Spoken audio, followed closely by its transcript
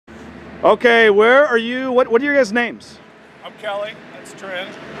Okay, where are you? What are your guys' names? I'm Kelly. That's Trent.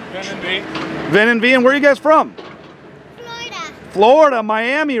 Vin and V. Vin and V, and where are you guys from? Florida. Florida,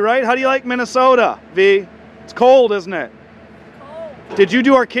 Miami, right? How do you like Minnesota, V? It's cold, isn't it? Cold. Did you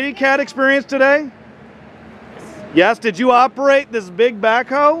do our Kiddie CAT experience today? Yes. Did you operate this big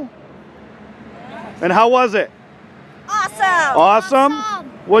backhoe? Yes. And how was it? Awesome. Awesome?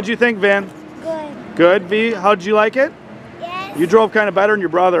 What'd you think, Vin? Good. Good, V? How'd you like it? Yes. You drove kind of better than your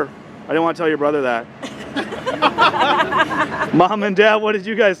brother. I didn't want to tell your brother that. Mom and Dad, what did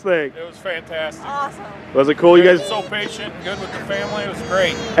you guys think? It was fantastic. Awesome. Was it cool? You guys? So patient and good with the family. It was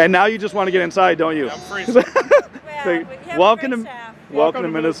great. And now you just want to get inside, don't you? I'm freezing. Welcome to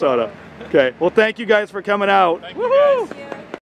Minnesota. Okay. Well, thank you guys for coming out. Thank you guys.